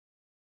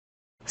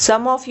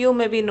Some of you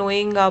may be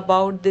knowing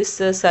about this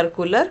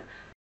circular.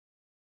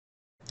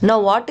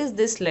 Now what is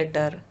this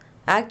letter?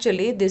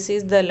 Actually this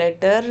is the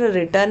letter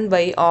written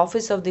by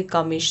Office of the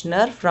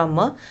Commissioner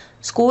from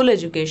School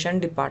Education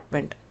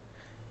Department.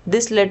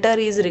 This letter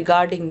is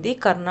regarding the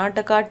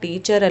Karnataka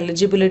Teacher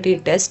Eligibility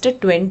Test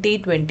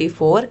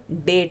 2024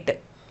 date.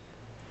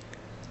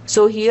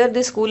 So here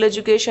the School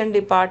Education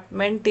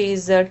Department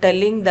is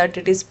telling that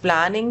it is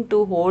planning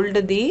to hold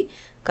the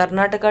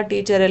Karnataka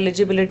Teacher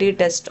Eligibility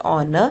Test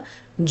on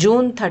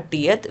June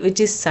 30th, which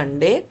is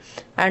Sunday,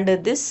 and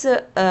this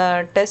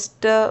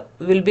test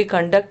will be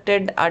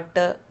conducted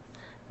at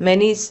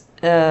many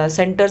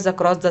centers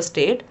across the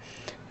state,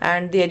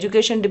 and the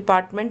Education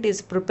Department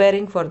is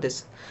preparing for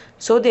this.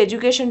 So the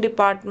Education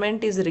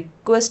Department is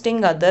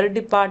requesting other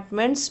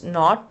departments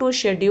not to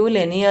schedule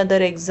any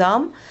other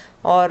exam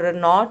or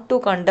not to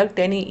conduct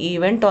any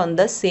event on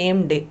the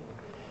same day,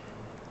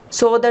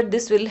 so that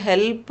this will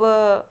help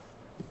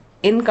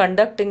in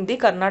conducting the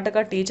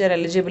Karnataka Teacher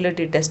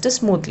Eligibility Test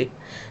smoothly.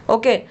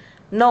 Okay,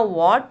 now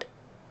what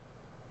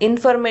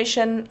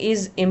information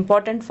is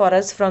important for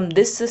us from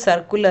this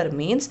circular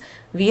means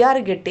we are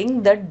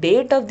getting the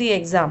date of the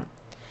exam.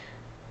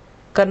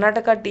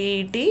 Karnataka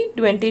TET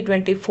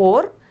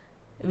 2024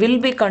 will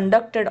be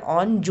conducted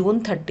on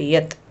June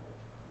 30th.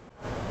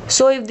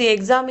 So if the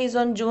exam is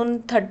on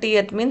June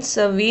 30th means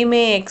we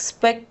may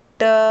expect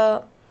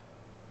the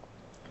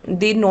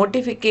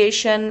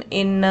notification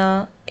in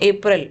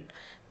April.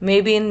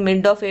 Maybe in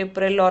mid of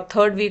April or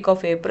third week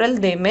of April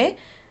they may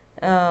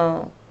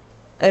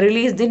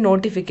release the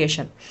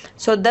notification.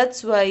 So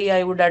that's why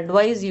I would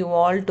advise you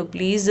all to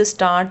please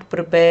start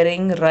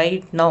preparing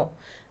right now,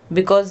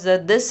 because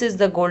this is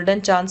the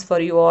golden chance for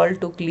you all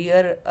to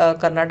clear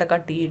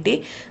Karnataka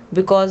TET,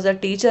 because the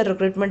teacher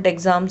recruitment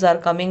exams are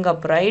coming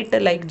up, right,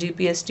 like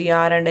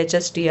GPSTR and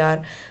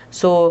Hstr.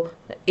 So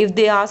if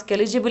they ask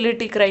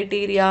eligibility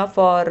criteria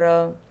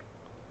for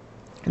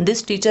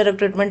this teacher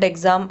recruitment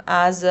exam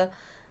as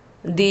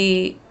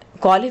the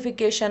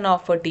qualification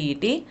of a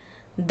TET,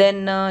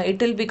 then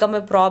it will become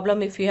a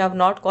problem if you have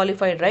not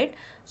qualified, right?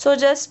 So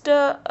just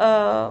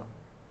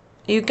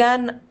you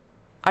can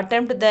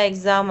attempt the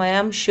exam. I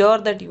am sure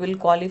that you will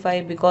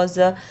qualify, because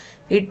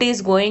it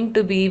is going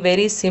to be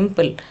very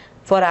simple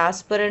for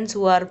aspirants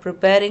who are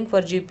preparing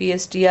for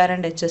GPSTR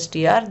and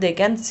Hstr. They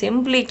can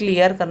simply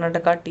clear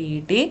Karnataka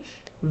TET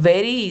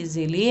very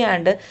easily,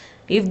 and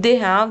if they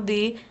have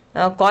the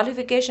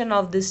qualification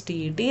of this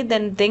TET,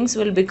 then things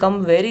will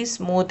become very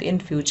smooth in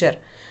future.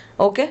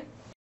 Okay,